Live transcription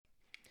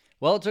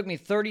Well, it took me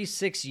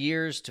 36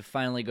 years to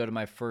finally go to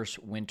my first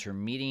winter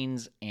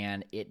meetings,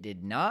 and it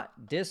did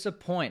not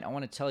disappoint. I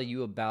want to tell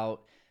you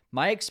about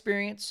my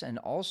experience, and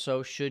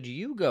also, should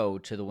you go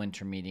to the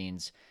winter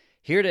meetings?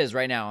 Here it is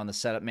right now on the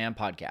Setup Man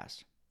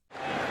podcast.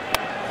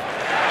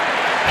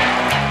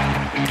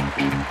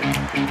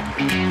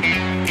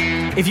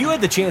 If you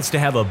had the chance to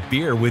have a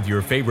beer with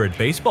your favorite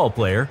baseball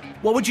player,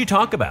 what would you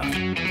talk about?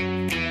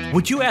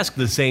 Would you ask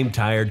the same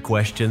tired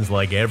questions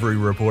like every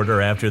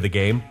reporter after the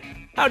game?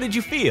 How did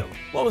you feel?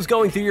 What was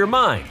going through your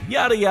mind?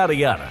 Yada, yada,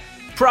 yada.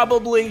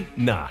 Probably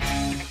not.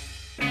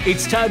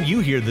 It's time you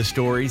hear the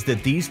stories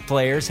that these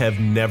players have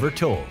never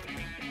told.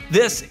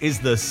 This is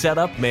the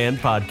Setup Man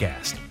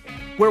podcast,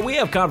 where we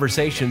have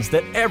conversations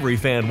that every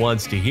fan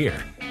wants to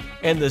hear,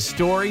 and the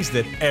stories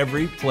that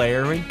every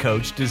player and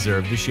coach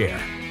deserve to share.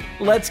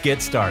 Let's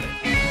get started.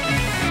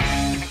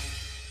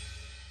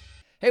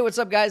 Hey, what's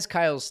up, guys?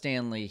 Kyle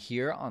Stanley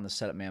here on the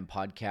Setup Man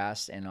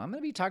podcast, and I'm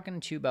going to be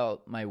talking to you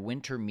about my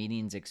winter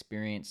meetings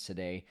experience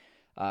today.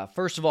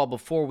 First of all,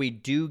 before we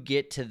do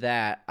get to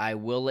that, I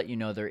will let you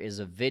know there is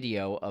a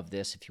video of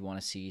this. If you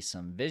want to see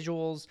some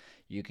visuals,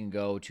 you can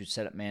go to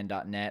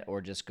setupman.net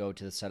or just go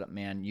to the Setup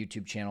Man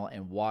YouTube channel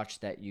and watch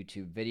that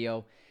YouTube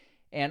video.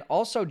 And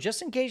also,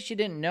 just in case you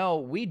didn't know,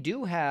 we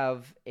do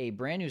have a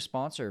brand new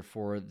sponsor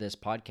for this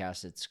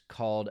podcast. It's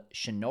called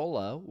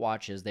Shinola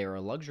Watches. They are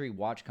a luxury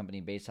watch company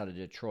based out of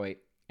Detroit,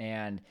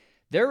 and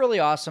they're really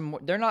awesome.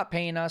 They're not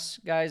paying us,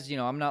 guys. You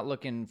know, I'm not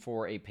looking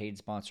for a paid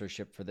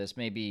sponsorship for this.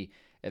 Maybe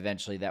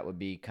eventually that would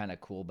be kind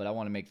of cool, but I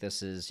want to make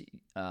this as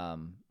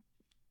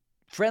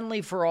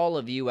friendly for all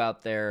of you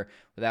out there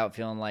without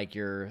feeling like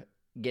you're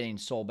getting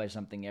sold by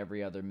something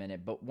every other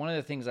minute. But one of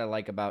the things I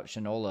like about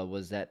Shinola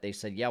was that they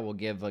said, yeah, we'll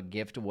give a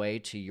gift away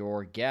to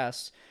your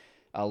guests,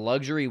 a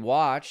luxury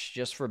watch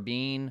just for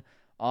being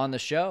on the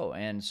show.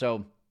 And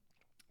so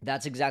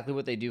that's exactly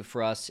what they do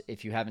for us.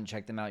 If you haven't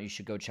checked them out, you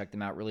should go check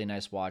them out. Really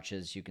nice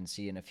watches. You can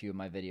see in a few of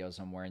my videos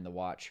I'm wearing the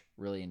watch.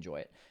 Really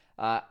enjoy it.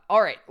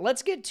 All right,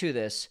 let's get to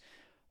this.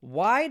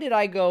 Why did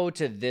I go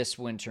to this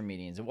winter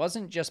meetings? It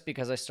wasn't just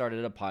because I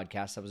started a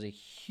podcast. That was a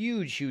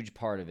huge, huge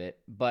part of it.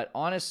 But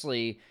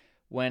honestly,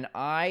 when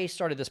I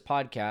started this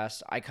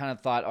podcast, I kind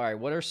of thought, all right,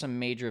 what are some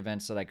major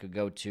events that I could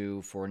go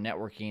to for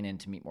networking and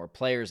to meet more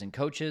players and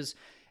coaches?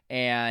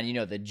 And, you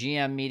know, the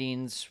GM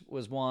meetings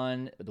was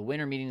one. The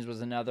winter meetings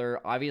was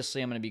another.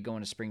 Obviously, I'm going to be going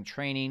to spring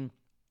training.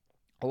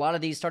 A lot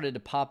of these started to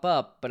pop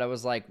up, but I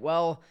was like,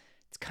 well,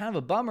 it's kind of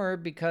a bummer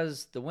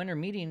because the winter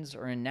meetings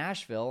are in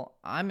Nashville.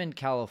 I'm in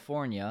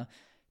California.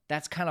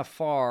 That's kind of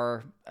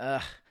far.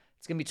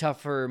 It's going to be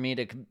tough for me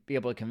to be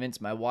able to convince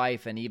my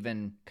wife and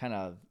even kind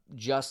of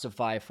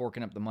justify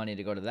forking up the money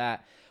to go to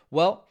that.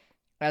 Well,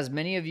 as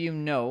many of you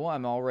know,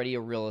 I'm already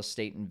a real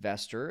estate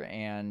investor,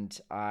 and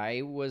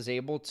I was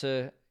able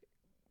to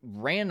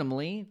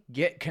randomly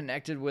get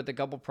connected with a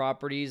couple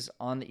properties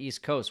on the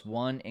East Coast,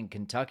 one in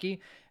Kentucky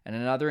and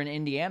another in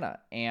Indiana.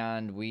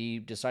 And we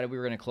decided we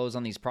were going to close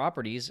on these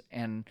properties,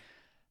 and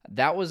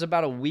that was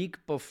about a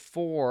week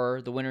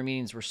before the winter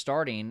meetings were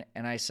starting.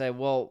 And I said,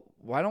 well,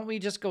 why don't we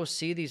just go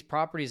see these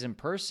properties in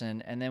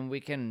person, and then we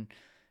can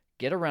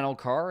get a rental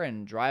car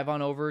and drive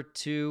on over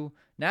to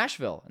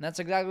Nashville. And that's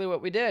exactly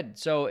what we did.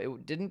 So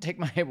it didn't take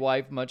my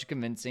wife much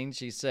convincing.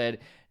 She said,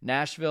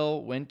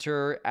 Nashville,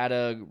 winter at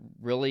a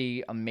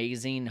really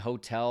amazing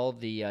hotel.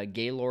 The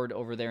Gaylord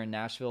over there in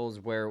Nashville is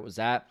where it was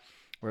at,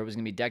 where it was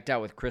going to be decked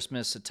out with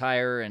Christmas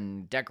attire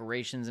and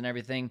decorations and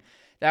everything.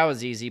 That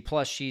was easy.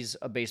 Plus, she's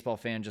a baseball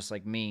fan just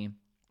like me.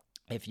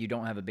 If you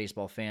don't have a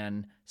baseball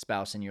fan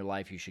spouse in your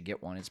life, you should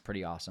get one. It's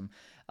pretty awesome.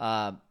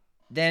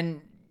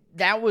 Then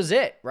that was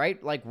it,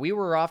 right? Like, we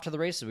were off to the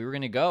races. We were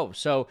going to go.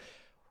 So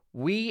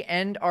we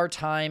end our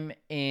time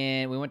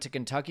we went to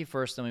Kentucky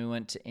first, then we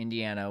went to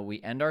Indiana. We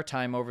end our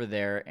time over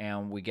there,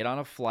 and we get on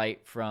a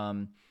flight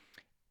from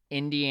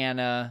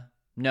Indiana.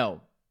 No,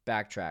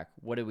 backtrack.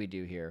 What did we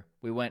do here?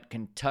 We went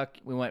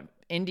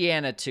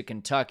Indiana to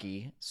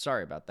Kentucky.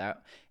 Sorry about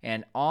that.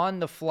 And on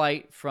the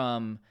flight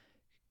from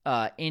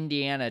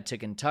Indiana to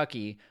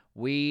Kentucky,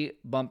 we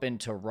bump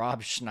into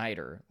Rob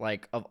Schneider,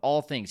 like, of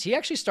all things. He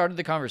actually started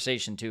the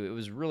conversation too. It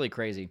was really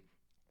crazy.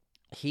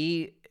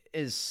 He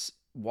is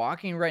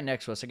walking right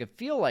next to us. I could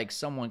feel like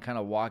someone kind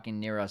of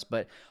walking near us,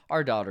 but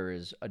our daughter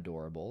is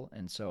adorable.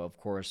 And so, of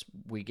course,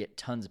 we get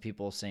tons of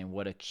people saying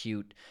what a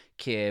cute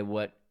kid,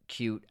 what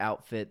cute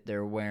outfit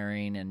they're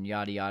wearing, and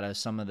yada, yada.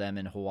 Some of them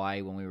in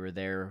Hawaii when we were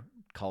there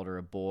called her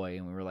a boy,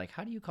 and we were like,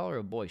 how do you call her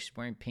a boy? She's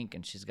wearing pink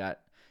and she's got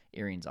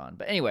earrings on.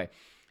 But anyway,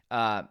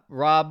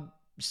 Rob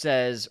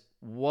says,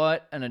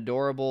 what an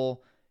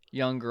adorable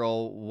young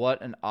girl,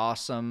 what an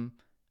awesome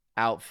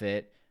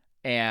outfit,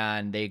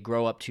 and they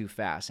grow up too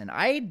fast. And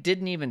I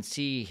didn't even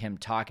see him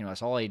talking to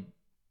us. All I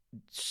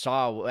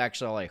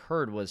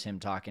heard was him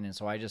talking, and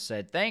so I just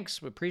said,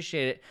 thanks, we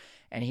appreciate it.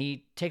 And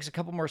he takes a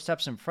couple more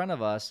steps in front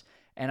of us,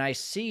 and I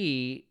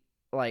see,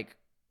 like,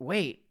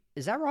 wait,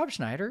 is that Rob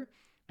Schneider?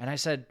 And I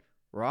said,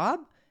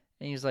 Rob?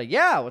 And he's like,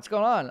 yeah, what's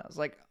going on? I was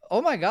like,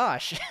 oh my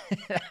gosh,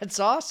 that's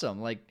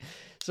awesome. Like,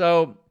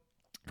 so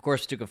Of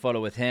course, took a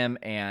photo with him,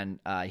 and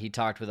he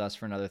talked with us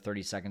for another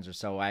 30 seconds or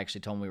so. I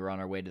actually told him we were on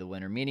our way to the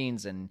winter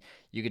meetings, and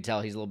you could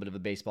tell he's a little bit of a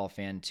baseball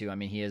fan too. I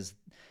mean,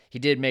 he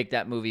did make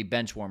that movie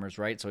Benchwarmers,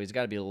 right? So he's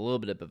got to be a little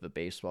bit of a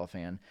baseball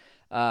fan.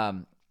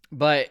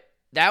 But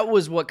that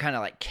was what kind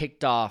of like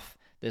kicked off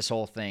this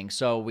whole thing.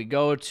 So we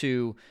go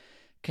to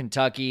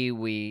Kentucky,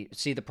 we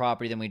see the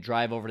property, then we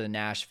drive over to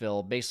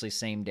Nashville, basically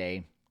same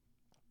day.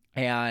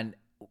 And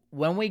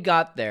when we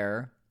got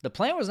there, the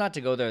plan was not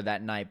to go there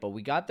that night, but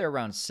we got there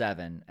around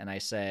 7, and I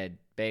said,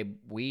 babe,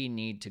 we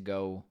need to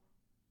go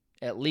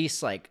at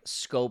least like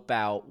scope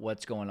out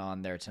what's going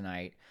on there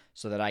tonight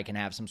so that I can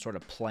have some sort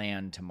of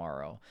plan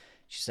tomorrow.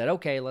 She said,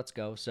 okay, let's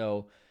go.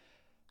 So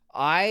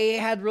I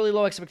had really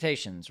low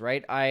expectations,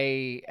 right?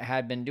 I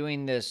had been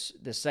doing this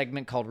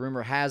segment called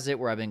Rumor Has It,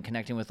 where I've been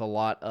connecting with a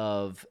lot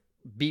of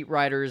beat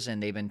writers,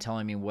 and they've been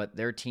telling me what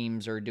their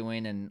teams are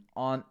doing. And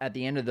at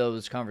the end of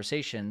those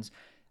conversations,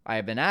 I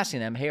have been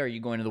asking them, hey, are you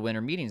going to the winter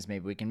meetings?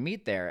 Maybe we can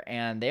meet there.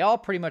 And they all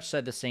pretty much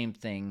said the same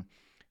thing.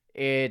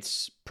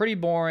 It's pretty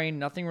boring.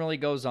 Nothing really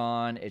goes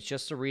on. It's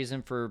just a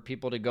reason for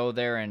people to go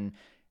there and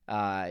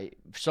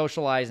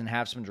socialize and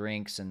have some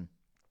drinks. And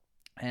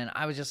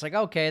I was just like,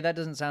 okay, that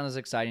doesn't sound as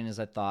exciting as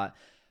I thought.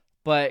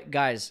 But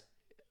guys,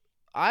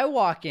 I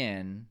walk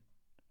in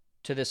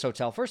to this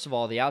hotel. First of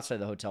all, the outside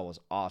of the hotel was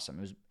awesome.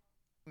 It was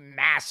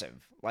massive.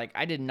 Like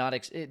I did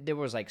not, there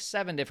was like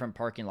 7 different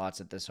parking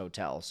lots at this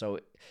hotel. So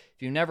if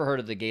you've never heard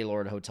of the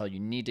Gaylord Hotel, you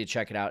need to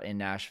check it out in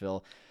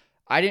Nashville.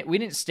 We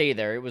didn't stay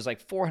there. It was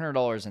like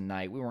 $400 a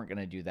night. We weren't going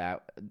to do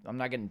that. I'm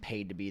not getting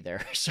paid to be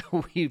there. So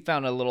we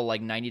found a little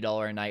like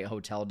 $90 a night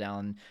hotel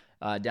down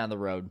the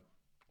road.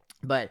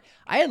 But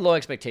I had low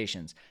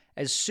expectations.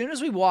 As soon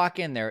as we walk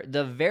in there,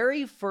 the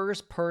very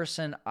first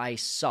person I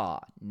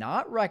saw,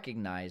 not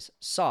recognize,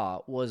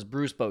 saw was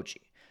Bruce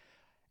Bochy.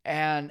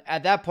 And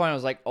at that point, I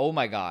was like, oh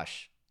my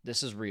gosh,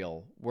 this is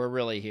real. We're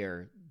really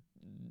here.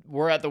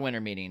 We're at the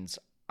winter meetings.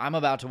 I'm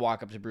about to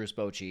walk up to Bruce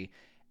Bochy,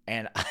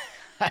 and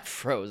I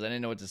froze. I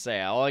didn't know what to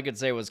say. All I could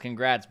say was,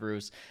 congrats,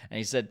 Bruce. And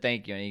he said,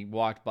 thank you. And he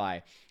walked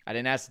by. I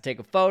didn't ask to take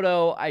a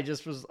photo. I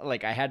just was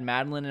like, I had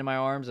Madeline in my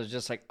arms. I was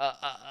just like,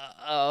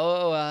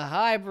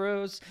 hi,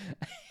 Bruce.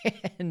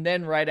 And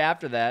then right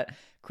after that,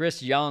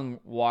 Chris Young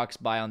walks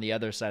by on the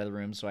other side of the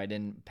room, so I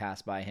didn't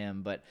pass by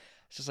him. But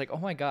it's just like, oh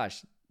my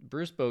gosh,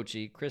 Bruce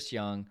Bochy, Chris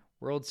Young,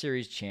 World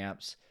Series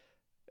champs.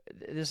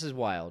 This is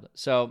wild.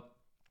 So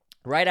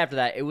right after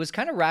that, it was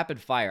kind of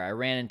rapid fire. I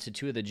ran into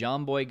 2 of the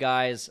John Boy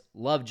guys.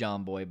 Love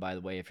John Boy, by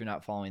the way, if you're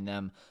not following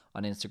them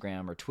on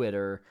Instagram or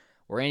Twitter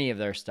or any of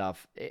their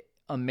stuff.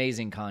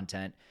 Amazing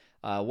content.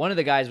 One of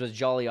the guys was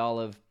Jolly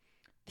Olive.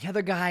 The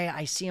other guy,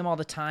 I see him all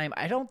the time.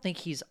 I don't think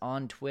he's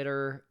on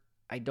Twitter.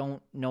 I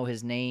don't know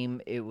his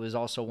name. It was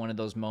also one of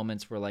those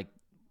moments where like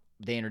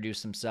they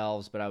introduced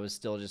themselves, but I was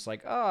still just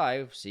like, oh,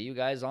 I see you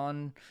guys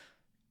on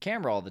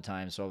camera all the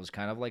time. So I was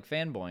kind of like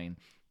fanboying.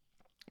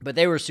 But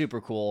they were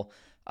super cool.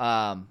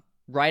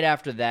 Right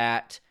after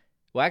that,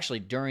 well, actually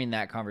during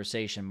that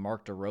conversation,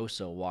 Mark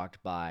DeRosa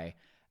walked by,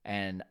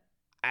 and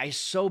I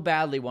so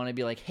badly want to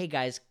be like, hey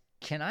guys,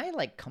 can I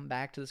like come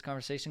back to this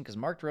conversation? Because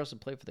Mark DeRosa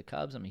played for the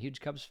Cubs. I'm a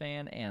huge Cubs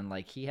fan, and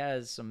like he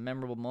has some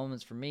memorable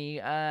moments for me.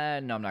 No,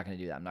 I'm not going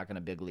to do that. I'm not going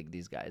to big league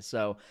these guys.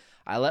 So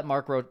I let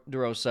Mark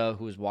DeRosa,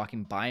 who was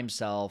walking by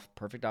himself,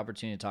 perfect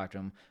opportunity to talk to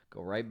him,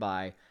 go right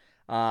by.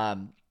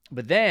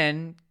 But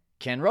then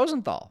Ken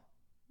Rosenthal,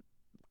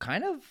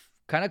 kind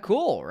of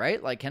cool,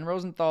 right? Like Ken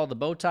Rosenthal, the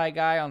bow tie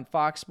guy on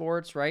Fox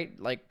Sports, right?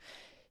 Like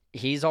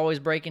he's always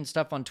breaking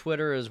stuff on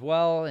Twitter as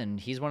well, and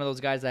he's one of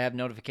those guys that I have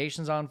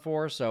notifications on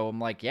for. So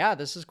I'm like, yeah,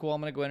 this is cool. I'm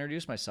going to go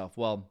introduce myself.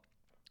 Well,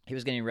 he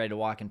was getting ready to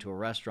walk into a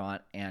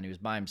restaurant, and he was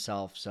by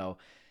himself, so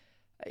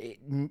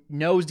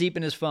nose deep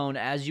in his phone,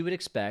 as you would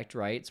expect,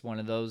 right? It's one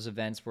of those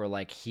events where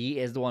like he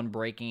is the one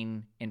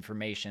breaking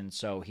information,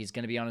 so he's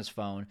going to be on his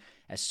phone.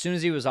 As soon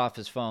as he was off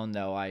his phone,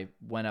 though, I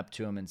went up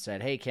to him and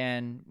said, hey,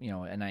 Ken,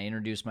 and I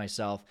introduced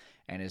myself.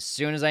 And as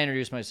soon as I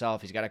introduced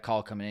myself, he's got a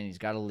call coming in. He's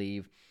got to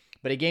leave.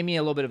 But it gave me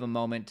a little bit of a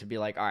moment to be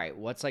like, all right,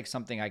 what's like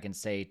something I can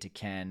say to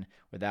Ken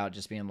without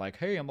just being like,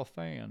 hey, I'm a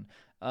fan.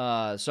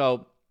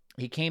 So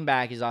he came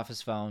back. He's off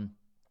his phone.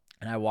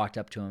 And I walked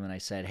up to him and I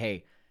said,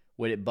 hey,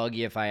 would it bug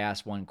you if I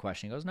asked one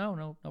question? He goes,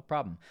 no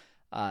problem.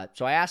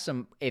 So I asked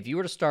him, if you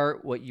were to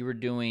start what you were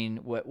doing,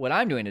 what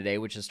I'm doing today,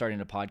 which is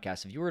starting a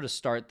podcast, if you were to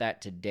start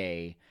that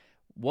today,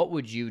 what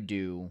would you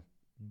do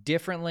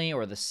differently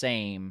or the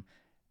same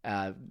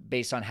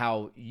based on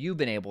how you've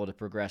been able to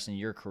progress in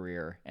your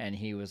career? And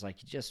he was like,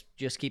 just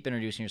keep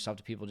introducing yourself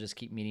to people, just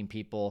keep meeting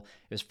people.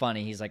 It was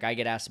funny. He's like, I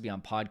get asked to be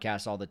on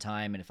podcasts all the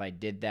time, and if I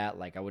did that,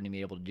 like I wouldn't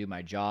be able to do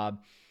my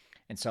job.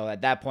 And so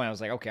at that point, I was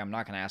like, okay, I'm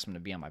not going to ask him to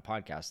be on my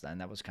podcast then.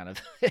 That was kind of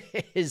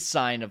his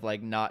sign of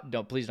like,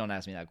 please don't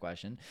ask me that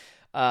question.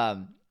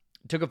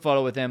 Took a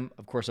photo with him,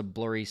 of course, a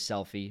blurry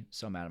selfie.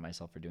 So mad at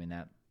myself for doing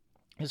that.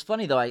 It was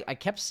funny though. I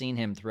kept seeing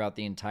him throughout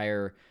the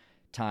entire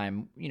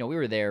time. We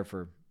were there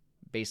for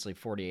basically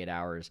 48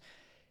 hours.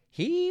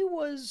 He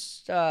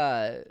was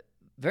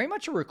very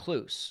much a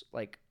recluse.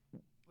 Like,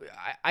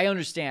 I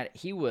understand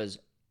he was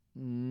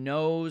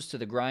nose to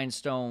the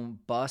grindstone,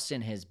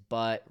 busting his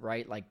butt,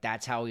 right? Like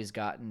that's how he's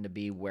gotten to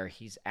be where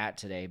he's at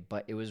today.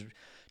 But it was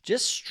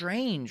just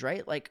strange,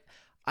 right? Like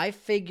I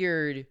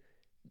figured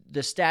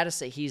the status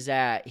that he's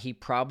at, he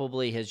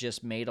probably has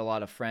just made a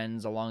lot of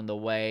friends along the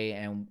way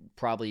and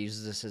probably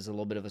uses this as a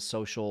little bit of a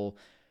social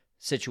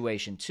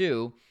situation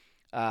too,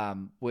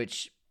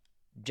 which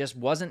just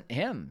wasn't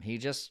him. He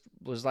just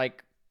was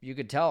like, you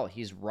could tell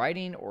he's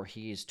writing or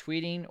he's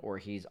tweeting or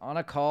he's on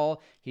a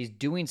call. He's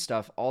doing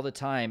stuff all the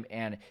time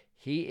and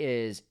he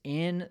is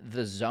in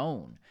the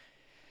zone.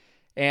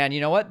 And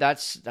you know what?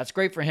 That's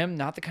great for him.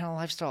 Not the kind of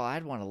lifestyle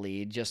I'd want to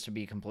lead, just to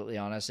be completely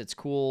honest. It's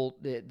cool.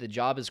 The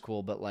job is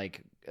cool, but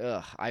like,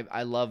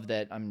 I love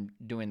that I'm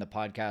doing the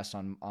podcast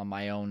on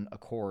my own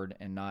accord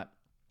and not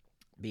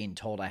being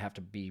told I have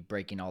to be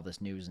breaking all this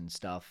news and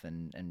stuff.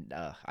 And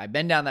I've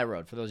been down that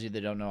road. For those of you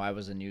that don't know, I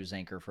was a news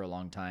anchor for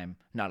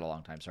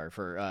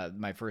for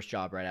my first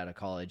job right out of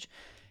college.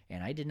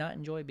 And I did not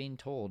enjoy being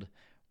told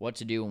what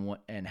to do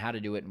and how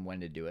to do it and when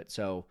to do it.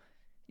 So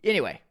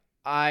anyway,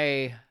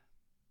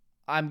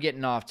 I'm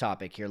getting off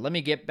topic here. Let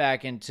me get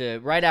back into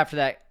right after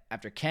that.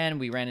 After Ken,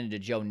 we ran into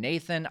Joe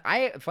Nathan.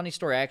 Funny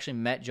story, I actually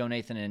met Joe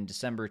Nathan in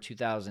December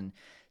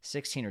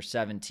 2016 or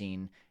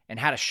 17 and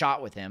had a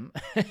shot with him.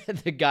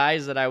 The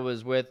guys that I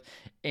was with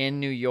in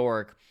New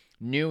York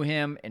knew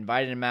him,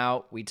 invited him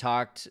out. We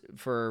talked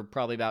for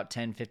probably about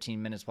 10,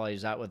 15 minutes while he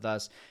was out with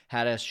us,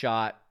 had a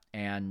shot,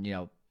 and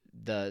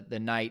the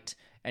night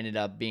ended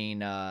up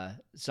being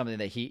something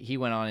that he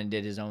went on and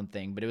did his own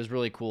thing. But it was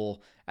really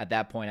cool. At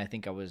that point, I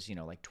think I was,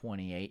 like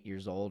 28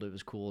 years old. It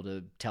was cool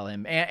to tell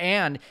him.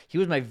 And he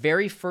was my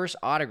very first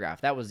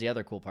autograph. That was the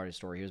other cool part of the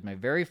story. He was my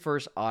very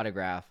first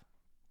autograph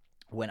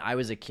when I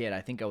was a kid.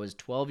 I think I was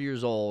 12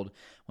 years old,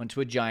 went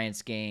to a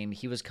Giants game.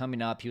 He was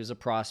coming up. He was a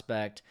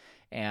prospect.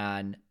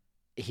 And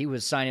he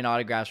was signing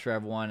autographs for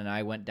everyone, and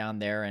I went down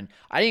there, and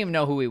I didn't even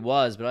know who he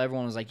was, but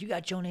everyone was like, "You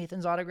got Joe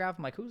Nathan's autograph?"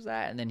 I'm like, "Who's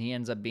that?" And then he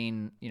ends up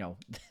being,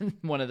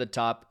 one of the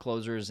top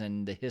closers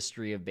in the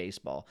history of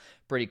baseball.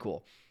 Pretty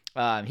cool.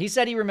 He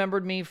said he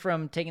remembered me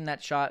from taking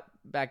that shot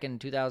back in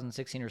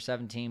 2016 or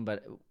 17,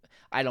 but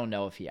I don't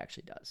know if he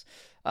actually does.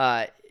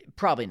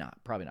 Probably not,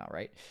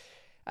 right?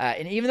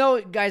 And even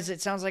though, guys,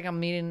 it sounds like I'm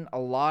meeting a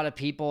lot of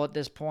people at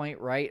this point,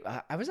 right?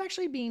 I was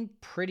actually being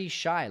pretty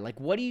shy. Like,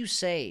 what do you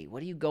say? What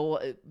do you go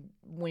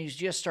when you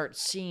just start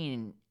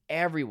seeing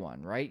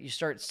everyone, right? You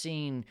start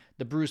seeing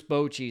the Bruce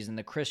Bochy's and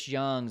the Chris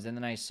Youngs, and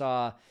then I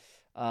saw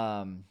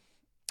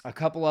a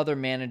couple other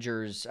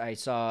managers. I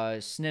saw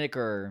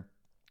Snedeker.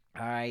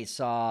 I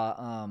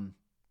saw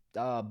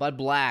Bud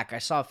Black. I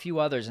saw a few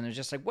others, and it was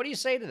just like, what do you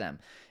say to them?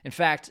 In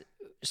fact,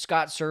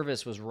 Scott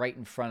Service was right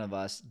in front of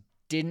us.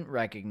 Didn't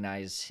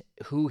recognize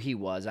who he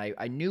was.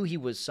 I knew he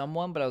was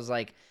someone, but I was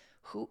like,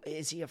 who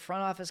is he? A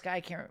front office guy?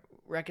 I can't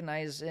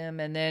recognize him.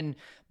 And then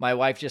my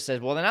wife just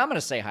said, well, then I'm going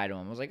to say hi to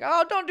him. I was like,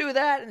 oh, don't do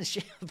that. And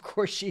she, of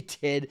course she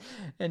did.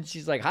 And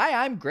she's like,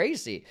 hi, I'm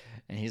Gracie.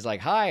 And he's like,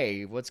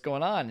 hi, what's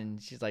going on?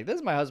 And she's like, this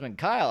is my husband,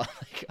 Kyle. I'm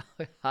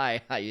like,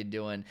 hi, how you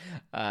doing?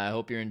 I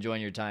hope you're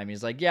enjoying your time.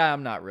 He's like, yeah,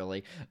 I'm not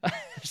really.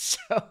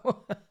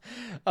 So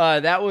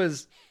that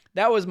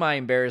was my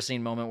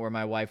embarrassing moment where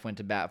my wife went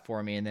to bat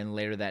for me. And then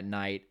later that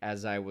night,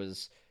 as I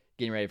was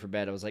getting ready for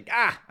bed, I was like,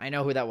 I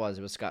know who that was.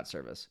 It was Scott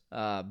Service.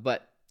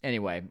 But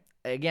anyway,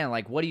 again,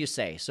 like, what do you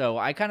say? So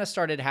I kind of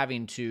started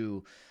having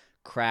to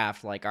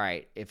craft, like, all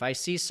right, if I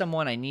see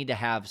someone, I need to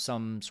have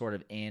some sort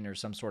of in or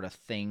some sort of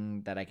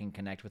thing that I can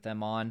connect with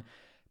them on,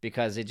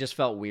 because it just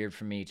felt weird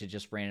for me to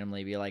just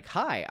randomly be like,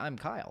 hi, I'm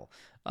Kyle.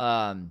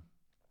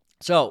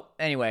 So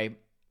anyway,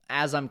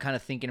 as I'm kind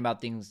of thinking about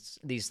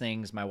these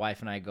things, my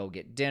wife and I go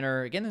get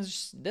dinner. Again,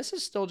 this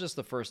is still just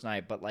the first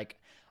night, but like,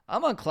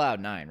 I'm on cloud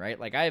nine, right?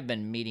 Like, I have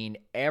been meeting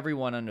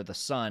everyone under the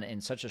sun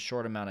in such a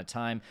short amount of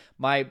time.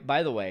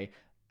 By the way,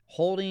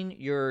 holding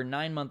your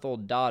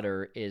 9-month-old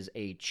daughter is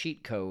a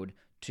cheat code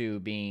to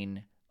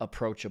being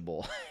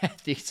approachable at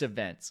these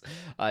events.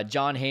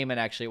 John Heyman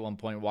actually at one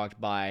point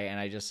walked by, and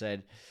I just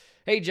said,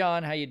 hey,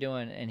 John, how you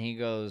doing? And he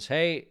goes,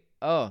 hey,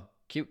 oh,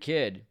 cute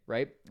kid,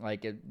 right?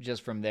 Like,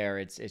 just from there,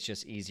 it's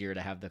just easier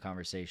to have the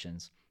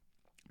conversations.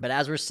 But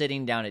as we're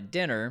sitting down at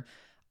dinner,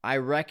 I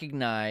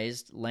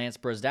recognized Lance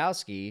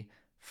Bresdowski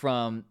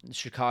from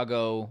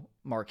Chicago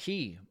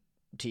Marquee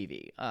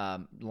TV.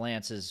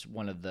 Lance is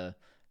one of the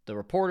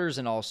reporters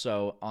and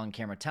also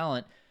on-camera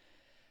talent.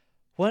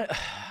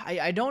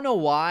 I don't know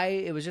why.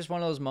 It was just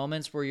one of those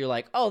moments where you're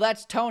like, oh,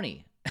 that's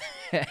Tony.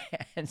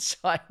 And so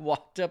I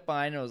walked up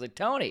behind him and I was like,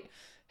 Tony,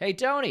 hey,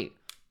 Tony.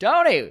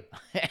 I'm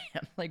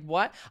like,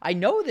 what? I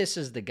know this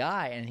is the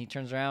guy. And he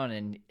turns around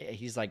and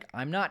he's like,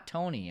 I'm not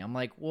Tony. I'm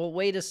like, well,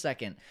 wait a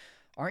second.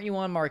 Aren't you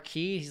on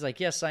Marquee? He's like,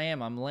 yes, I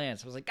am. I'm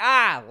Lance. I was like,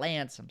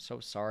 Lance, I'm so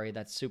sorry.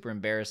 That's super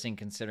embarrassing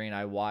considering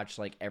I watch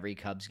like every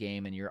Cubs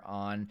game and you're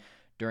on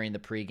during the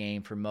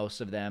pregame for most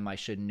of them. I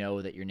should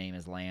know that your name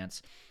is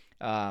Lance.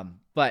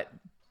 But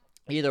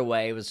either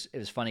way, it was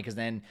funny because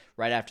then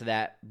right after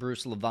that,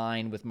 Bruce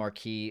Levine with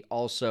Marquee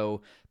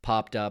also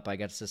popped up. I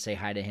got to say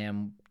hi to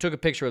him. Took a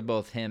picture with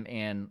both him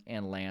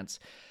and Lance.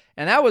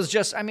 And that was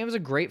just, I mean, it was a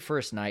great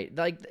first night.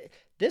 Like,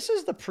 this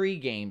is the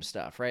pregame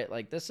stuff, right?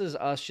 Like, this is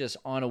us just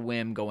on a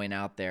whim going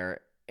out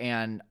there.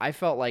 And I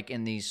felt like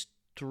in these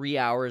 3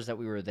 hours that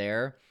we were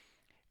there,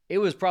 it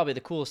was probably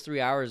the coolest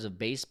 3 hours of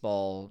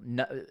baseball,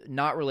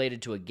 not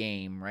related to a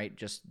game, right?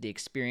 Just the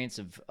experience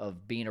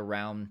of being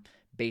around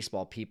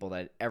baseball people that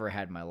I'd ever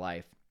had in my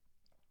life.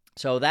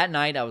 So that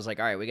night I was like,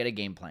 all right, we got a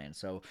game plan.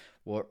 So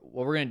what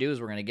we're going to do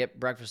is we're going to get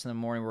breakfast in the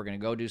morning. We're going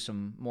to go do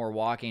some more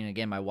walking.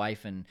 Again, my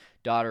wife and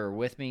daughter are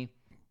with me.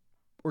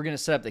 We're going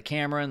to set up the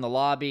camera in the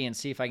lobby and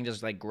see if I can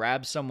just like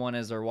grab someone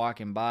as they're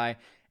walking by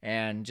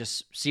and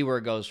just see where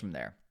it goes from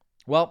there.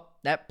 Well,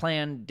 that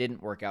plan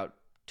didn't work out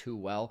too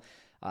well.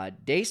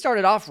 Day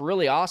started off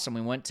really awesome.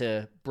 We went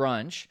to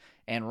brunch,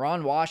 and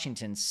Ron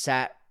Washington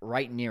sat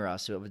right near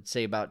us. So it would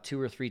say about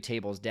 2 or 3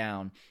 tables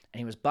down, and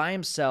he was by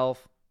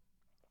himself.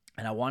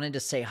 And I wanted to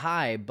say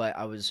hi, but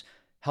I was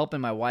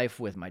helping my wife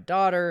with my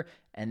daughter.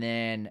 And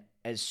then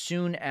as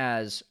soon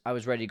as I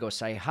was ready to go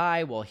say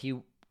hi, well, he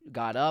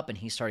got up and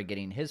he started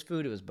getting his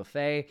food. It was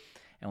buffet.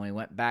 And when we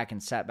went back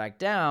and sat back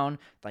down,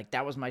 like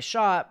that was my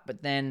shot.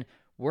 But then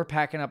we're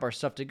packing up our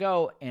stuff to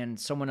go, and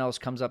someone else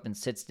comes up and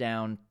sits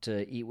down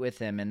to eat with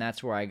him. And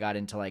that's where I got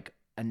into like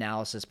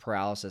analysis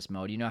paralysis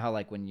mode. You know how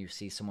like when you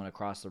see someone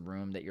across the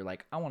room that you're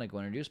like, I want to go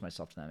introduce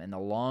myself to them. And the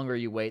longer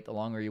you wait,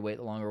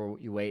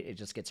 it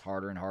just gets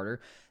harder and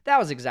harder. That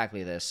was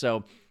exactly this.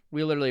 So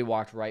we literally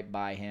walked right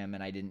by him,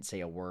 and I didn't say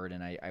a word,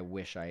 and I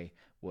wish I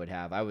would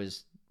have. I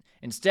was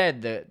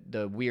instead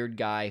the weird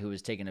guy who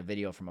was taking a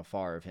video from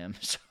afar of him.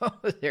 So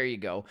there you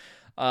go.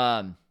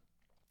 And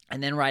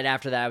then right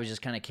after that, I was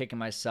just kind of kicking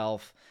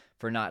myself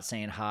for not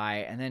saying hi.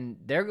 And then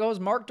there goes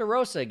Mark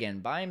DeRosa again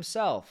by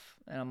himself.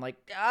 And I'm like,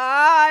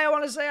 I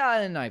want to say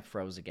hi. And I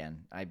froze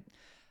again.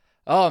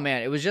 Oh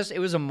man, it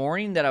was a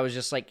morning that I was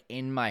just like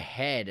in my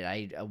head. And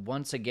I,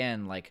 once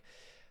again, like,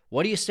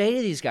 what do you say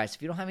to these guys?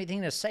 If you don't have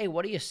anything to say,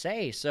 what do you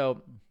say?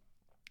 So,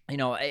 you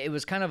know, it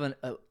was kind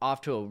of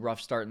off to a rough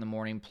start in the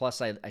morning.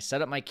 Plus I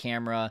set up my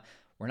camera.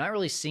 We're not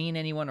really seeing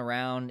anyone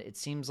around. It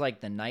seems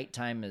like the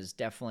nighttime is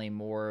definitely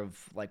more of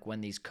like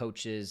when these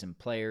coaches and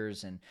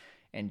players and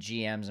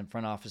GMs and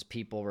front office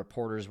people,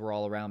 reporters were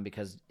all around,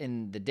 because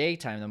in the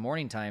daytime, the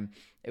morning time,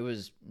 it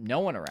was no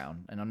one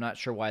around. And I'm not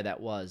sure why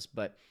that was.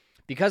 But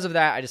because of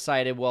that, I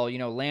decided, well, you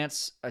know,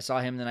 Lance, I saw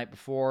him the night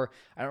before.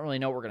 I don't really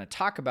know what we're going to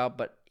talk about,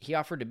 but he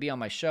offered to be on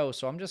my show.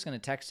 So I'm just going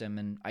to text him.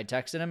 And I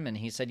texted him and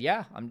he said,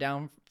 yeah, I'm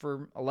down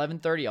for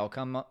 11:30. I'll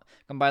come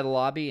by the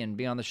lobby and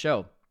be on the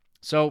show.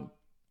 So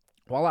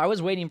while I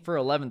was waiting for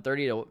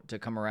 11:30 to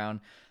come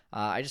around,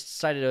 I just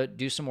decided to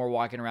do some more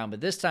walking around.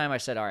 But this time I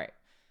said, all right,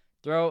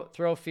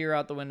 throw fear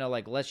out the window.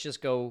 Like, let's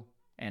just go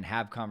and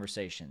have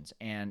conversations.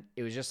 And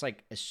it was just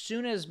like, as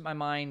soon as my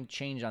mind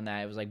changed on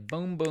that, it was like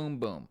boom, boom,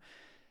 boom.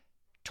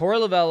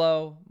 Torey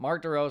Lovullo,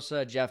 Mark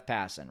DeRosa, Jeff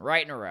Passan,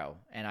 right in a row.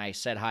 And I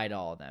said hi to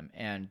all of them.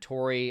 And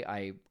Torey,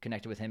 I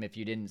connected with him. If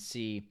you didn't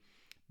see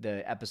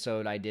the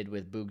episode I did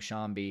with Boog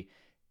Shambi,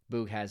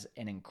 Boog has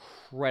an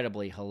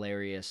incredibly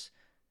hilarious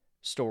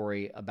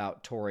story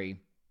about Torey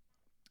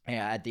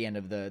at the end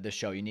of the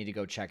show. You need to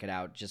go check it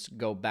out. Just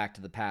go back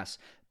to the past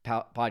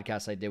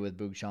podcast I did with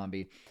Boog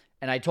Shambi.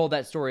 And I told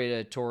that story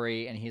to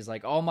Torey, and he's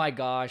like, oh my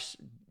gosh,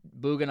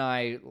 Boog and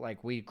I,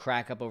 like, we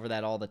crack up over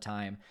that all the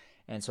time.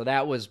 And so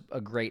that was a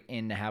great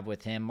in to have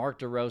with him. Mark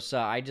DeRosa,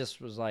 I just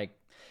was like,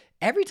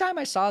 every time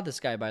I saw this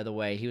guy, by the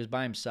way, he was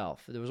by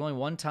himself. There was only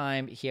one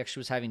time he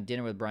actually was having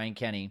dinner with Brian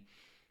Kenny,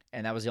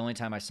 and that was the only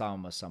time I saw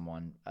him with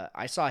someone.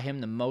 I saw him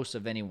the most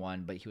of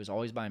anyone, but he was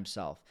always by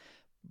himself.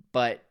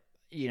 But,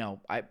 you know,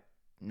 I'm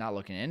not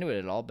looking into it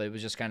at all, but it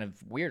was just kind of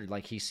weird.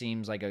 Like, he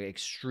seems like an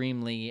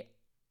extremely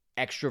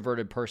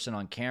extroverted person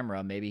on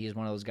camera. Maybe he's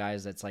one of those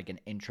guys that's like an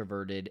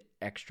introverted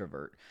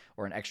extrovert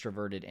or an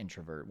extroverted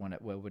introvert,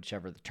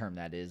 whichever the term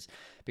that is.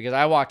 Because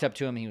I walked up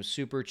to him, he was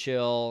super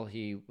chill.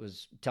 He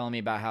was telling me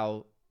about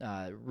how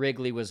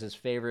Wrigley was his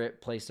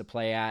favorite place to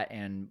play at,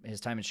 and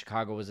his time in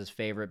Chicago was his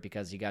favorite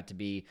because he got to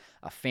be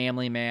a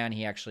family man.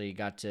 He actually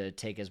got to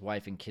take his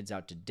wife and kids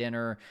out to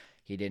dinner.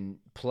 He didn't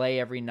play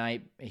every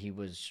night. He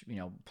was, you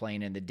know,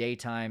 playing in the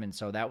daytime, and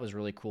so that was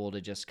really cool to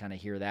just kind of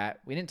hear that.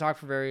 We didn't talk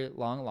for very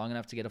long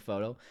enough to get a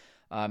photo.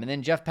 And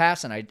then Jeff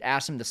Passan, I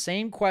asked him the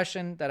same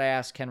question that I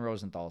asked Ken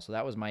Rosenthal, so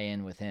that was my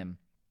in with him.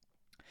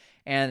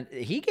 And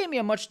he gave me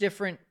a much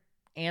different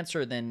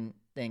answer than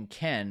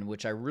Ken,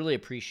 which I really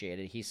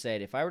appreciated. He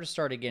said, if I were to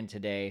start again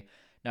today,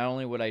 not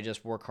only would I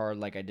just work hard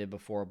like I did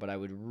before, but I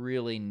would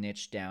really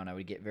niche down. I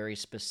would get very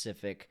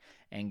specific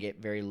and get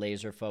very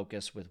laser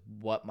focused with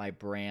what my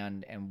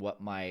brand and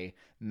what my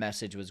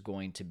message was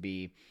going to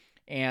be.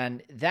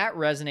 And that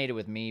resonated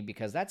with me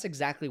because that's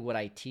exactly what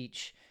I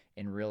teach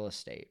in real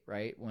estate,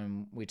 right?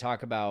 When we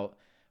talk about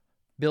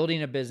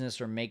building a business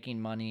or making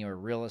money or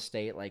real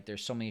estate, like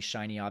there's so many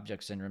shiny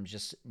object syndromes,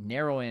 just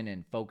narrow in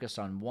and focus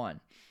on one.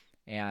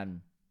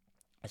 And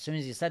as soon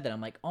as he said that,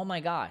 I'm like, oh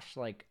my gosh,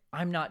 like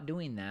I'm not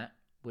doing that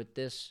with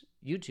this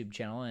YouTube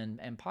channel and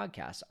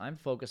podcast. I'm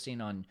focusing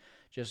on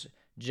just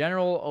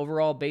general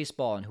overall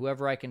baseball and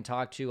whoever I can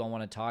talk to, I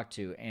want to talk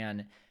to.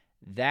 And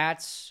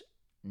that's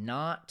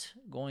not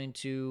going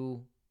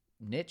to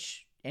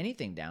niche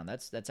anything down.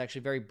 That's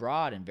actually very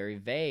broad and very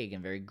vague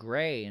and very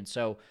gray. And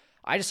so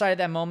I decided at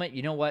that moment,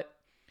 you know what?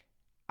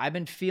 I've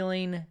been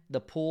feeling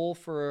the pull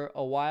for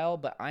a while,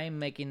 but I am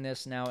making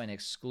this now an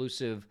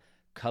exclusive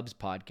Cubs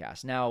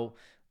podcast. Now,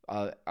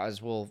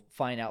 as we'll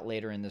find out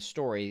later in the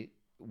story,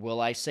 will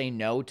I say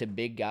no to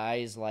big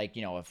guys like,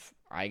 if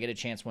I get a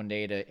chance one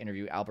day to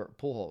interview Albert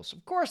Pujols?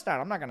 Of course not.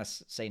 I'm not going to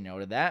say no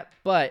to that,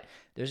 but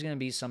there's going to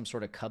be some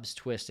sort of Cubs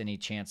twist any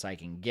chance I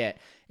can get.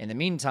 In the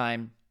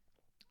meantime,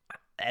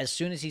 as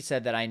soon as he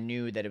said that, I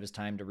knew that it was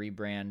time to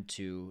rebrand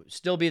to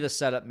still be the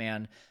Setup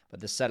Man, but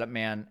the Setup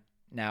Man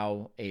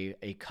now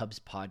a Cubs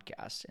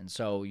podcast. And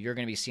so you're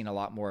going to be seeing a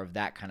lot more of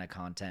that kind of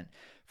content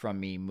from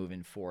me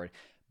moving forward.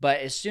 But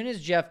as soon as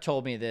Jeff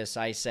told me this,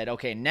 I said,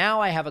 okay,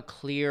 now I have a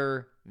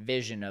clear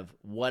vision of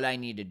what I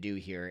need to do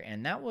here.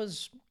 And that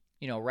was,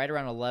 right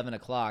around 11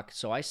 o'clock.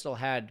 So I still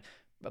had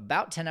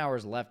about 10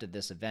 hours left at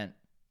this event.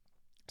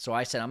 So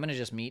I said, I'm going to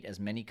just meet as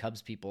many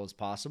Cubs people as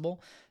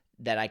possible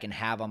that I can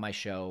have on my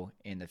show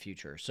in the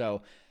future.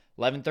 So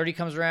 11:30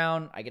 comes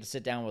around, I get to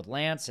sit down with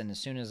Lance, and as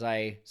soon as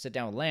I sit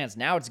down with Lance,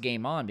 now it's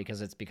game on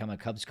because it's become a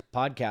Cubs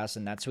podcast,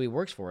 and that's who he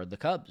works for, the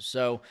Cubs.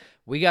 So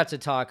we got to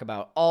talk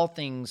about all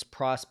things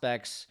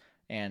prospects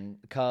and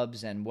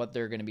Cubs and what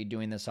they're going to be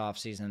doing this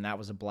offseason, and that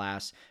was a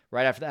blast.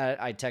 Right after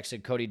that, I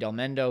texted Cody Del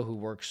Mendo, who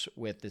works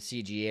with the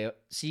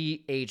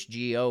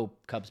CHGO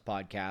Cubs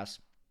podcast.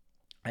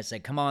 I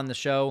said, come on the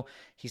show.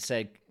 He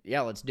said,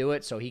 yeah, let's do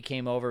it. So he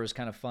came over. It was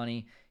kind of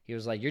funny. He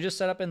was like, you're just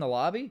set up in the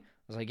lobby?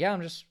 I was like, yeah,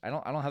 I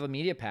don't have a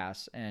media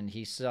pass. And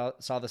he saw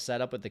the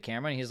setup with the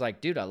camera, and he's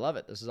like, dude, I love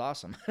it. This is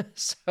awesome.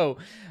 So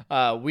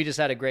we just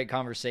had a great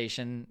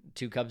conversation.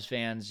 Two Cubs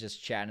fans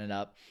just chatting it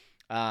up.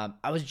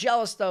 I was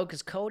jealous, though,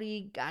 because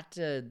Cody got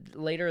to,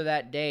 later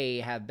that day,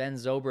 have Ben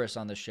Zobrist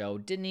on the show.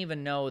 Didn't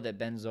even know that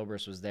Ben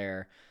Zobrist was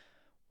there.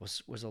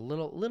 Was a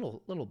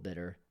little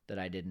bitter that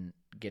I didn't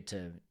get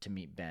to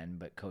meet Ben,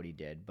 but Cody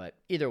did. But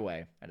either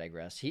way, I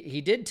digress.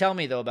 He did tell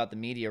me, though, about the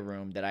media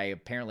room that I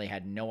apparently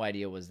had no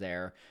idea was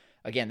there.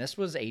 Again, this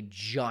was a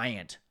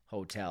giant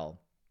hotel.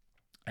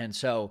 And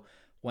so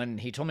when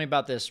he told me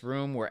about this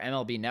room where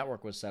MLB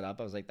Network was set up,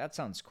 I was like, that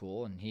sounds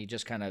cool. And he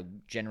just kind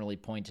of generally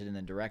pointed in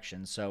the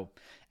direction. So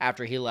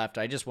after he left,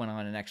 I just went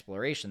on an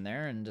exploration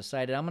there and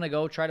decided I'm going to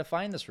go try to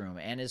find this room.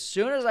 And as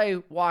soon as I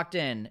walked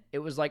in, it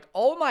was like,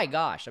 oh my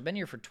gosh, I've been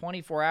here for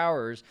 24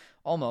 hours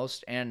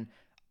almost, and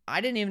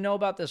I didn't even know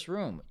about this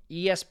room.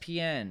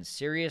 ESPN,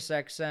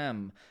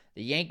 SiriusXM,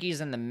 the Yankees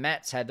and the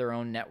Mets had their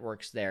own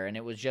networks there. And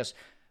it was just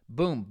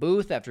boom,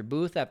 booth after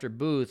booth after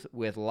booth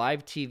with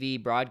live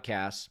TV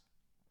broadcasts.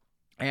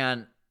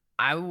 And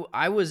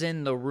I was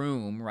in the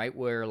room, right,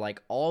 where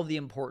like all the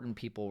important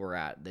people were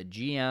at. The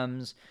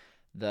GMs,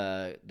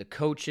 the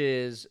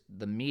coaches,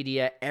 the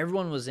media,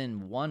 everyone was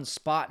in one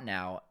spot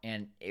now,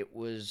 and it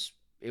was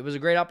a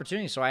great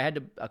opportunity. So I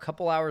had a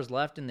couple hours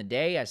left in the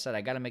day. I said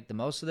I got to make the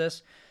most of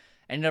this.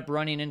 I ended up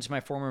running into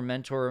my former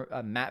mentor,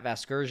 Matt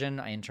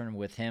Vasgersian. I interned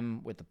with him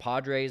with the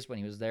Padres when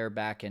he was there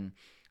back in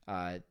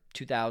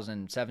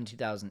 2007,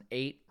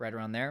 2008, right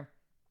around there.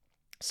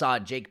 Saw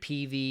Jake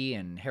Peavy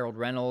and Harold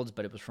Reynolds,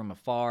 but it was from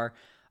afar.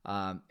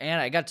 And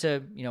I got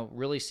to,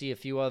 really see a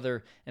few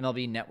other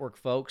MLB Network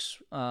folks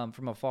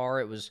from afar.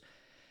 It was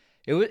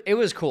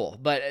cool.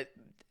 But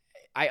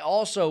I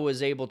also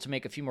was able to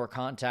make a few more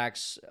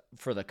contacts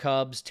for the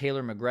Cubs,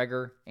 Taylor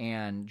McGregor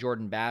and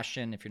Jordan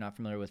Bastian. If you're not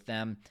familiar with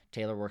them,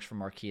 Taylor works for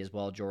Marquee as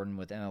well, Jordan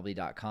with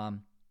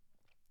MLB.com.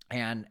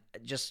 And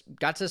just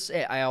got to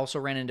say, I also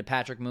ran into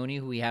Patrick Mooney,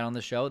 who we had on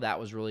the show. That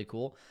was really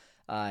cool.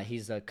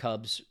 He's a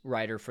Cubs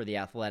writer for The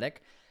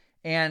Athletic.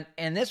 And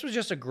this was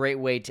just a great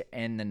way to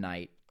end the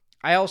night.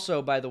 I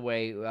also, by the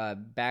way,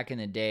 back in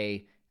the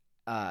day,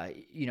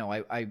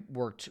 I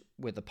worked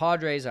with the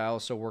Padres. I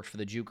also worked for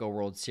the JUCO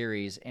World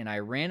Series, and I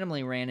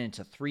randomly ran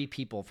into three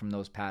people from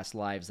those past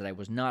lives that I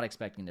was not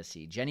expecting to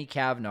see. Jenny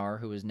Cavnar,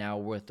 who is now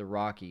with the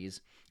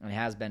Rockies and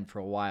has been for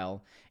a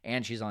while,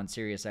 and she's on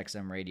Sirius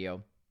XM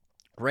radio.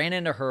 Ran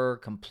into her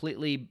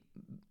completely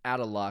out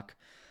of luck,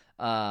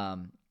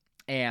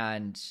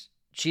 and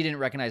she didn't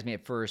recognize me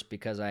at first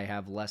because I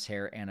have less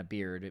hair and a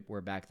beard,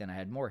 where back then I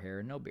had more hair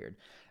and no beard.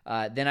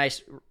 Then I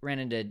ran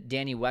into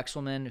Danny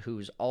Wexelman,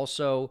 who's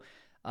also,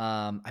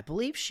 I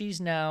believe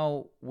she's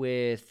now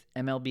with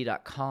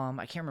MLB.com.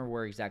 I can't remember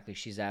where exactly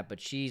she's at,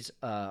 but she's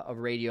a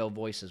radio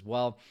voice as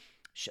well.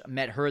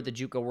 Met her at the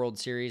JUCO World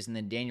Series, and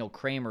then Daniel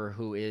Kramer,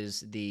 who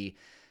is the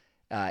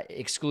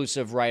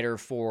exclusive writer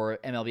for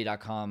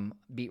MLB.com,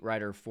 beat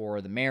writer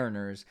for the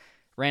Mariners.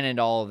 Ran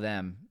into all of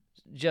them.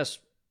 Just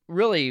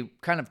really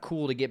kind of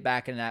cool to get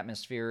back in an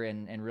atmosphere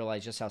and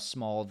realize just how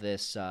small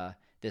this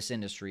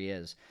industry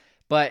is.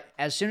 But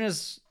as soon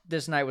as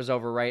this night was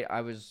over, right,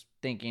 I was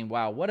thinking,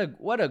 wow, what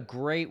a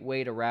great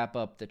way to wrap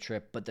up the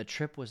trip. But the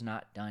trip was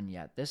not done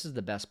yet. This is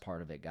the best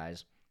part of it,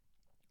 guys.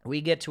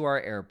 We get to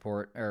our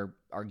airport, or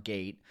our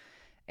gate,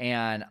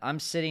 and I'm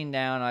sitting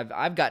down.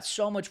 I've got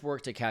so much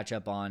work to catch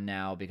up on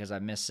now because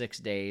I've missed 6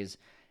 days,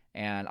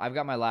 and I've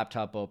got my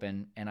laptop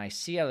open, and I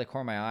see out of the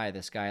corner of my eye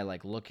this guy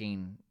like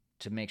looking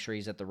to make sure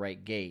he's at the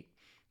right gate.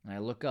 And I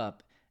look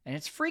up, and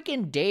it's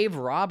freaking Dave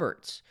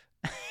Roberts.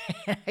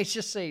 I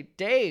just say,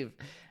 Dave.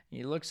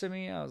 He looks at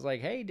me. I was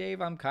like, hey,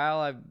 Dave, I'm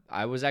Kyle.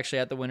 I was actually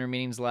at the winter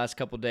meetings the last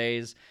couple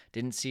days.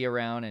 Didn't see you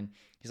around. And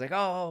he's like,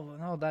 oh,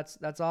 no,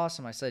 that's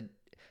awesome. I said,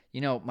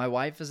 my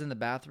wife is in the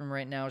bathroom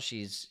right now.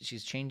 She's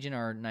changing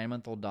our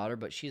 9-month-old daughter,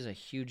 but she's a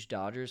huge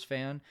Dodgers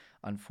fan.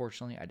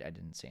 Unfortunately, I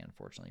didn't say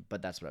unfortunately,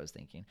 but that's what I was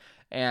thinking.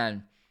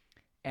 And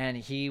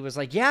he was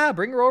like, yeah,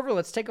 bring her over.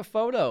 Let's take a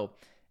photo.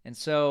 And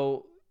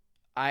so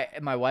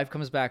my wife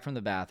comes back from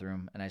the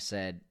bathroom, and I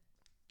said,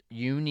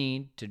 you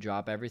need to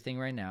drop everything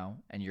right now,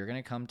 and you're going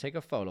to come take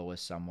a photo with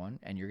someone,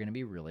 and you're going to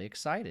be really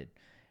excited.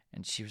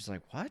 And she was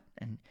like, what?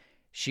 And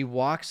she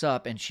walks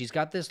up, and she's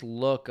got this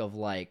look of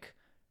like,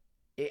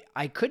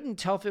 I couldn't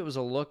tell if it was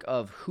a look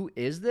of who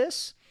is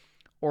this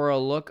or a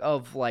look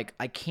of like,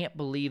 I can't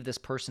believe this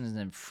person is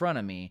in front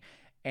of me.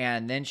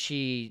 And then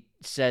she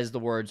says the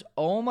words,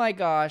 oh my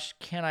gosh,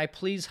 can I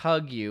please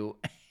hug you?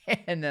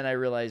 And then I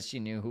realized she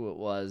knew who it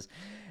was.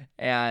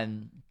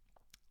 And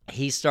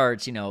he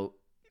starts,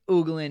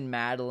 oogling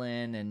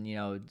Madeline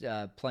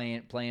and,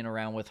 playing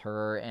around with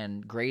her.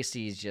 And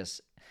Gracie's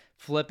just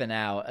flipping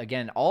out.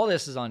 Again, all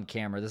this is on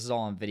camera. This is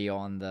all on video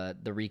on the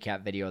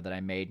recap video that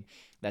I made.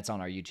 That's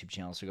on our YouTube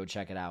channel, so go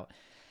check it out.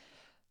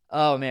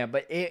 Oh, man,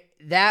 but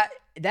that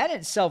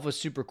itself was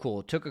super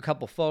cool. It took a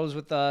couple photos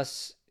with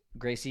us.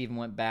 Gracie even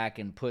went back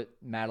and put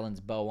Madeline's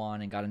bow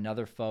on and got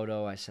another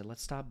photo. I said,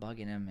 let's stop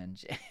bugging him,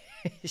 and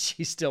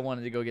she still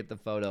wanted to go get the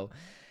photo.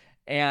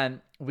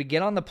 And we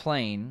get on the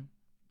plane,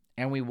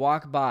 and we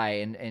walk by,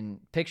 and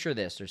picture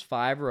this. There's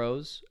 5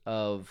 rows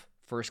of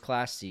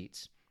first-class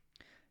seats.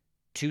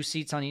 2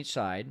 seats on each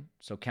side,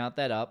 so count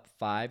that up.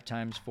 5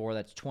 times 4,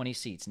 that's 20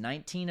 seats.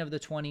 19 of the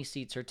 20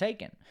 seats are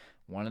taken.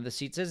 One of the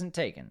seats isn't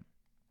taken.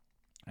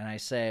 And I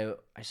say,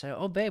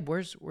 oh, babe,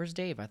 where's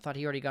Dave? I thought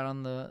he already got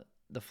on the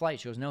flight.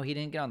 She goes, no, he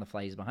didn't get on the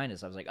flight. He's behind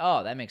us. I was like,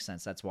 oh, that makes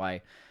sense. That's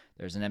why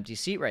there's an empty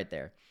seat right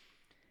there.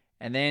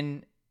 And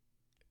then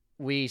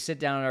we sit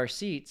down in our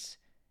seats,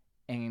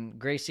 and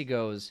Gracie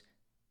goes,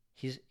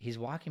 he's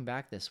walking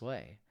back this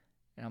way.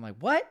 And I'm like,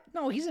 what?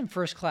 No, he's in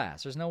first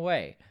class. There's no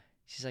way.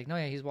 She's like, no,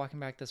 yeah, he's walking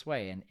back this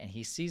way. And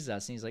he sees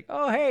us, and he's like,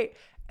 oh, hey.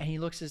 And he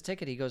looks at his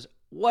ticket. He goes,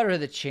 what are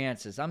the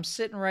chances? I'm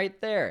sitting right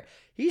there.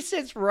 He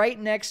sits right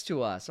next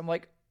to us. I'm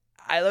like,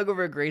 I look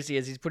over at Gracie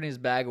as he's putting his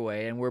bag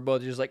away, and we're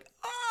both just like,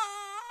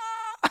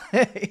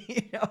 ah!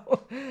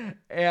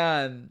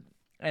 And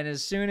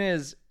as soon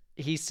as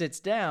he sits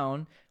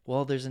down,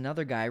 well, there's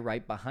another guy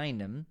right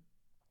behind him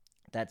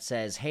that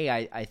says, hey,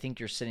 I think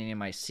you're sitting in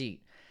my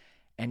seat.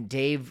 And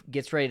Dave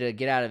gets ready to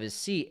get out of his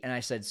seat, and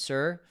I said,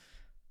 sir,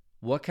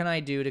 what can I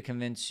do to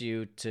convince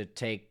you to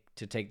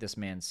take this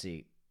man's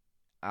seat?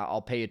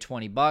 I'll pay you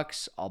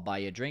 $20. I'll buy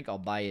you a drink. I'll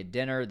buy you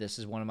dinner. This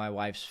is one of my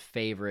wife's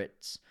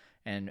favorites,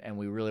 and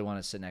we really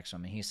want to sit next to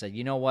him. And he said,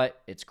 you know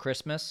what? It's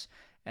Christmas,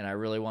 and I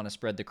really want to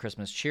spread the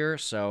Christmas cheer,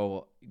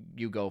 so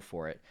you go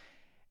for it.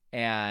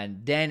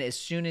 And then as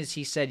soon as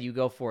he said you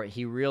go for it,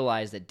 he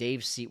realized that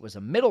Dave's seat was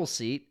a middle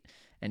seat,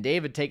 and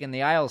Dave had taken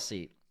the aisle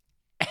seat.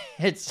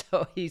 And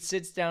so he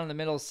sits down in the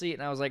middle seat,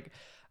 and I was like,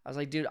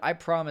 dude, I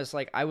promise,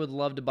 like, I would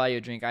love to buy you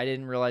a drink. I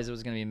didn't realize it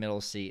was going to be a middle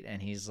seat. And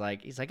he's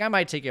like, I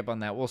might take you up on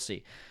that. We'll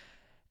see.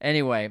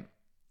 Anyway,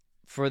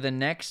 for the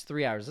next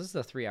 3 hours, this is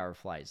a 3-hour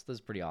flight. So this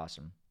is pretty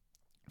awesome.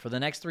 For the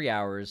next 3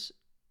 hours,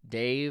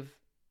 Dave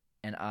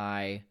and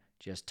I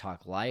just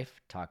talk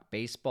life, talk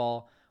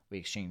baseball. We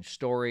exchange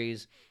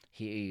stories.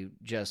 He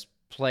just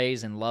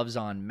plays and loves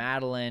on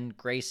Madeline.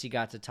 Gracie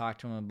got to talk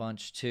to him a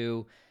bunch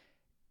too.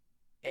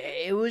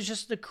 It was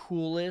just the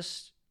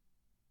coolest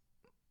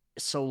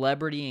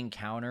celebrity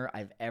encounter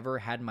I've ever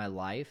had in my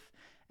life,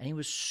 and he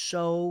was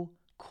so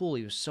cool.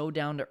 He was so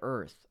down to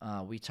earth.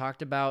 We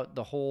talked about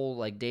the whole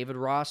like David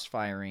Ross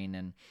firing,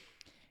 and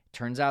it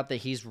turns out that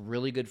he's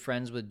really good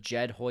friends with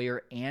Jed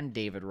Hoyer and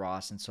David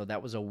Ross, and so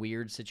that was a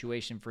weird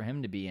situation for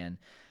him to be in.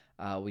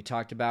 We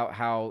talked about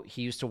how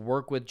he used to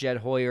work with Jed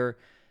Hoyer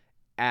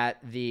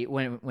at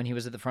when he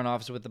was at the front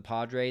office with the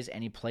Padres,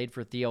 and he played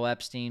for Theo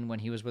Epstein when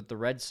he was with the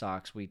Red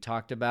Sox. We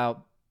talked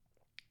about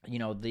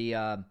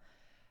the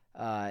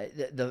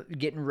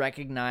getting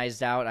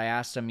recognized out. I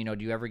asked him,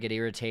 do you ever get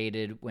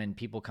irritated when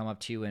people come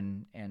up to you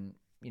and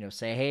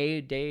say,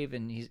 hey, Dave?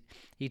 And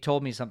he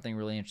told me something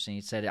really interesting.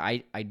 He said,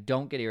 I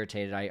don't get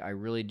irritated. I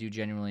really do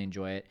genuinely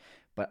enjoy it,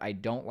 but I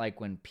don't like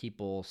when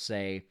people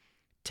say,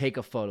 take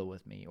a photo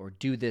with me or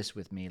do this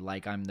with me,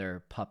 like I'm their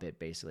puppet,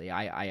 basically.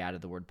 I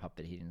added the word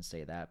puppet. He didn't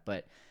say that.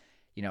 But,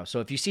 so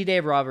if you see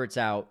Dave Roberts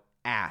out,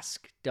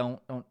 ask. Don't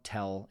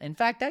tell. In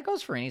fact, that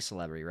goes for any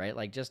celebrity, right?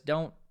 Like, just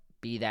don't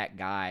be that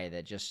guy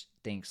that just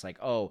thinks like,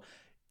 oh,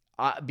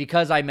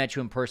 because I met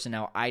you in person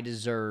now, I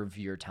deserve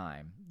your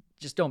time.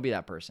 Just don't be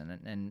that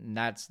person. And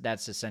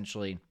that's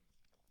essentially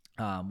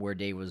where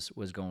Dave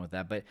was going with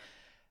that. But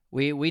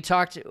we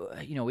talked,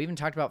 we even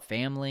talked about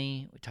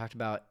family. We talked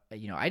about,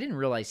 I didn't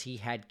realize he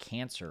had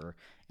cancer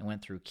and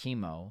went through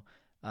chemo,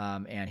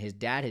 and his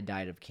dad had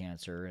died of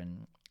cancer,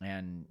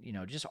 and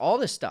just all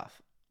this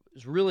stuff. It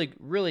was really,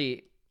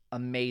 really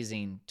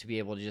amazing to be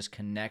able to just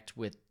connect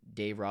with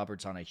Dave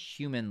Roberts on a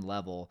human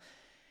level.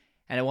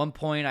 And at one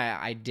point,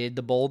 I did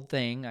the bold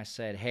thing. I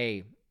said,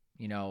 hey,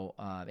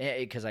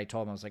 because I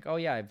told him, I was like, oh,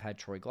 yeah, I've had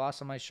Troy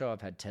Gloss on my show.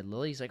 I've had Ted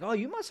Lilly. He's like, oh,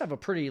 you must have a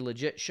pretty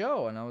legit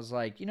show. And I was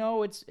like,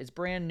 it's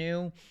brand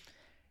new.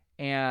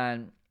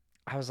 And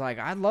I was like,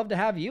 I'd love to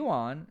have you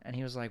on. And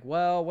he was like,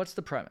 well, what's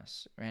the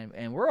premise?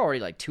 And we're already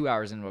like 2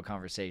 hours into a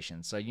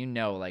conversation. So,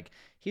 like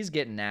he's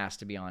getting asked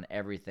to be on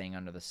everything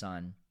under the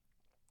sun.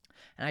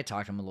 And I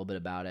talked to him a little bit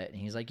about it. And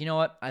he's like, you know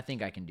what? I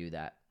think I can do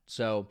that.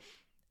 So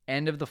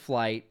end of the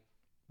flight,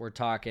 we're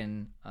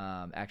talking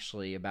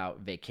actually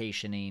about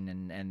vacationing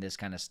and this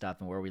kind of stuff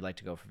and where we like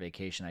to go for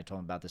vacation. I told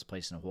him about this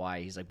place in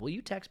Hawaii. He's like, will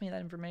you text me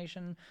that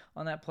information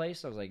on that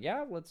place? I was like,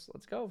 yeah, let's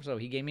go. So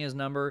he gave me his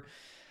number.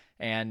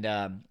 And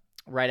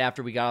right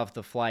after we got off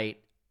the flight,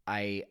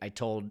 I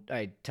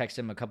texted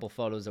him a couple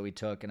photos that we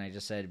took, and I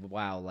just said,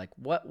 wow, like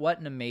what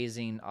an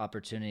amazing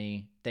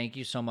opportunity. Thank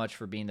you so much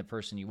for being the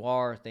person you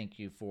are. Thank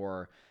you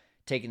for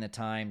taking the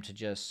time to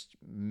just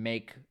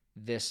make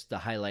this the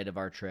highlight of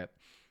our trip.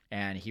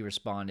 And he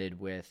responded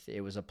with,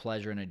 it was a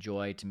pleasure and a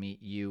joy to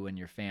meet you and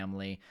your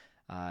family,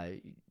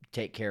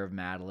 take care of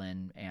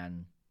Madeline.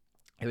 And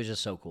it was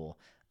just so cool.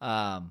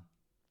 And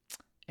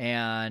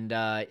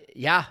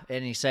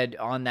he said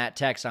on that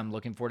text, I'm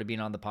looking forward to being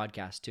on the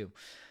podcast too.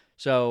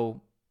 So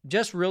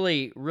just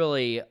really,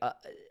 really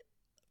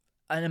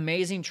an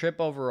amazing trip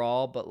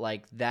overall, but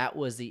like that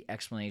was the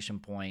explanation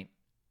point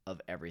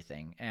of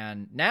everything.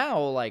 And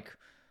now like,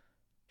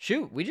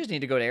 shoot, we just need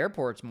to go to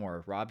airports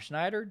more. Rob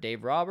Schneider,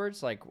 Dave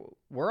Roberts, like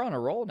we're on a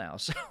roll now.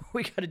 So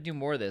we got to do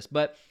more of this.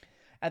 But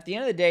at the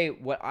end of the day,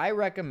 what I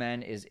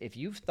recommend is if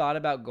you've thought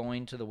about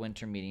going to the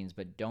winter meetings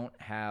but don't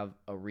have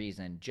a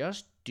reason,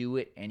 just do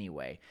it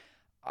anyway.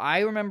 I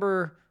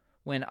remember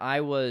when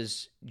I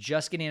was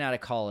just getting out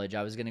of college,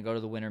 I was going to go to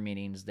the winter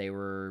meetings. They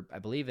were, I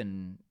believe,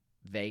 in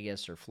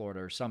Vegas or Florida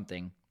or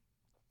something.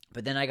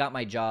 But then I got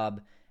my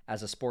job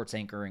as a sports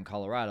anchor in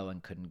Colorado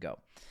and couldn't go.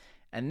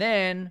 And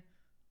then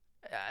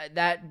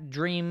that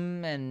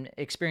dream and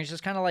experience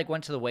just kind of like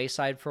went to the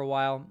wayside for a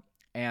while.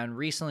 And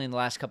recently in the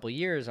last couple of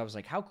years, I was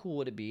like, how cool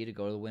would it be to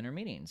go to the winter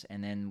meetings?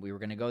 And then we were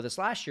going to go this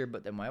last year,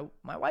 but then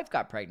my wife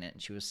got pregnant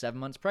and she was 7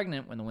 months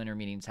pregnant when the winter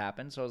meetings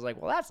happened. So I was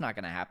like, well, that's not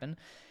going to happen.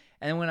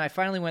 And then when I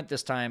finally went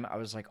this time, I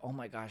was like, oh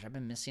my gosh, I've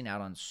been missing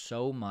out on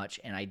so much.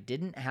 And I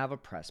didn't have a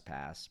press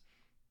pass.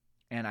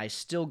 And I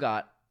still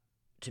got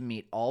to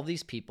meet all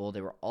these people.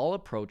 They were all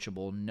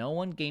approachable. No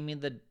one gave me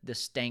the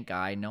stank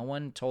eye. No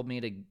one told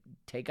me to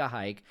take a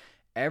hike.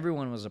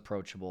 Everyone was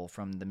approachable,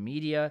 from the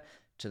media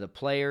to the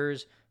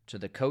players to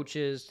the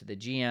coaches to the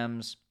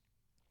GMs,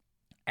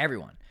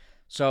 everyone.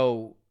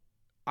 So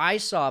I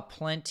saw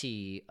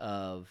plenty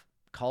of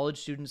college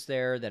students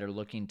there that are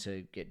looking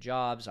to get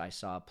jobs. I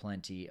saw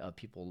plenty of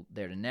people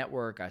there to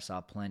network. I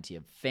saw plenty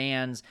of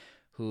fans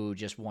who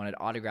just wanted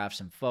autographs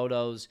and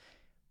photos.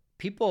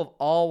 People of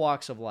all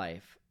walks of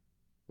life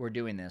were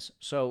doing this.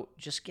 So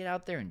just get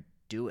out there and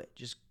do it.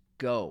 Just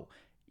go.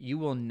 You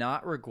will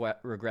not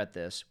regret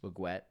this.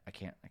 Regret. I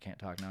can't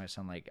talk now. I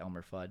sound like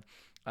Elmer Fudd.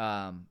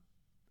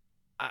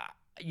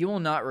 You will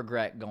not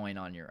regret going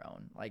on your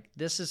own. Like,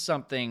 this is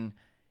something,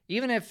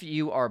 even if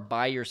you are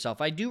by yourself,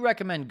 I do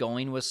recommend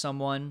going with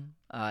someone.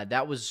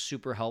 That was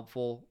super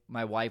helpful.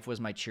 My wife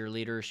was my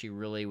cheerleader. She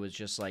really was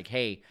just like,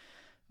 hey,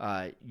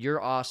 you're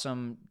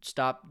awesome.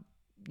 Stop,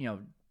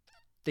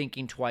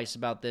 thinking twice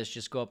about this.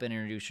 Just go up and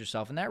introduce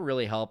yourself. And that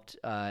really helped.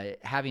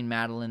 Having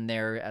Madeline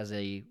there as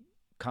a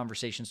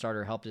conversation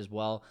starter helped as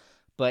well.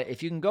 But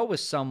if you can go with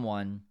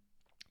someone,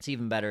 it's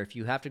even better. If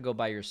you have to go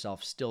by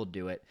yourself, still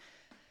do it.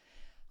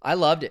 I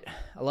loved it.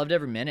 I loved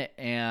every minute,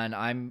 and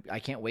I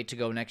can't wait to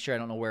go next year. I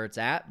don't know where it's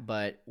at,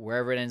 but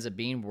wherever it ends up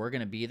being, we're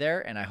going to be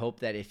there. And I hope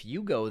that if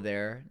you go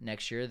there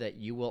next year, that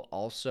you will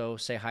also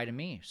say hi to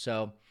me.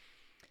 So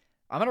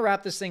I'm going to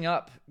wrap this thing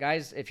up.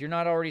 Guys, if you're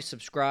not already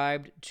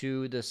subscribed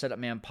to the Setup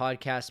Man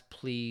podcast,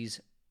 please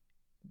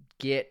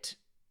get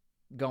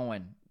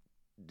going.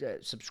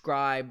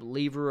 Subscribe,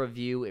 leave a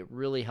review. It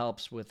really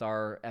helps with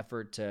our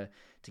effort to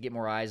get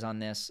more eyes on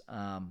this.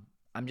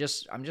 I'm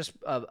just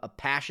a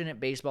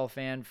passionate baseball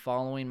fan,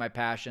 following my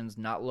passions,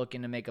 not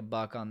looking to make a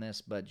buck on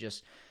this, but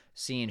just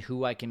seeing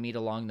who I can meet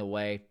along the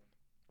way.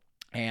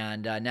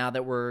 And now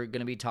that we're going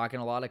to be talking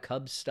a lot of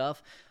Cubs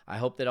stuff, I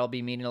hope that I'll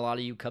be meeting a lot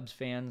of you Cubs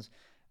fans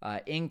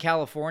in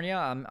California.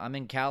 I'm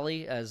in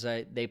Cali as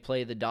they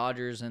play the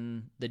Dodgers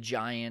and the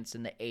Giants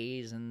and the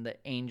A's and the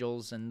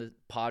Angels and the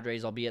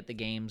Padres. I'll be at the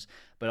games,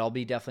 but I'll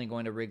be definitely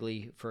going to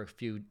Wrigley for a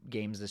few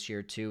games this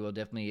year too. I'll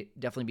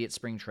definitely be at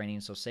spring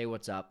training, so say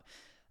what's up.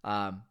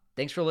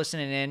 Thanks for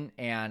listening in,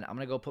 and I'm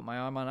going to go put my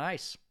arm on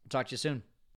ice. Talk to you soon.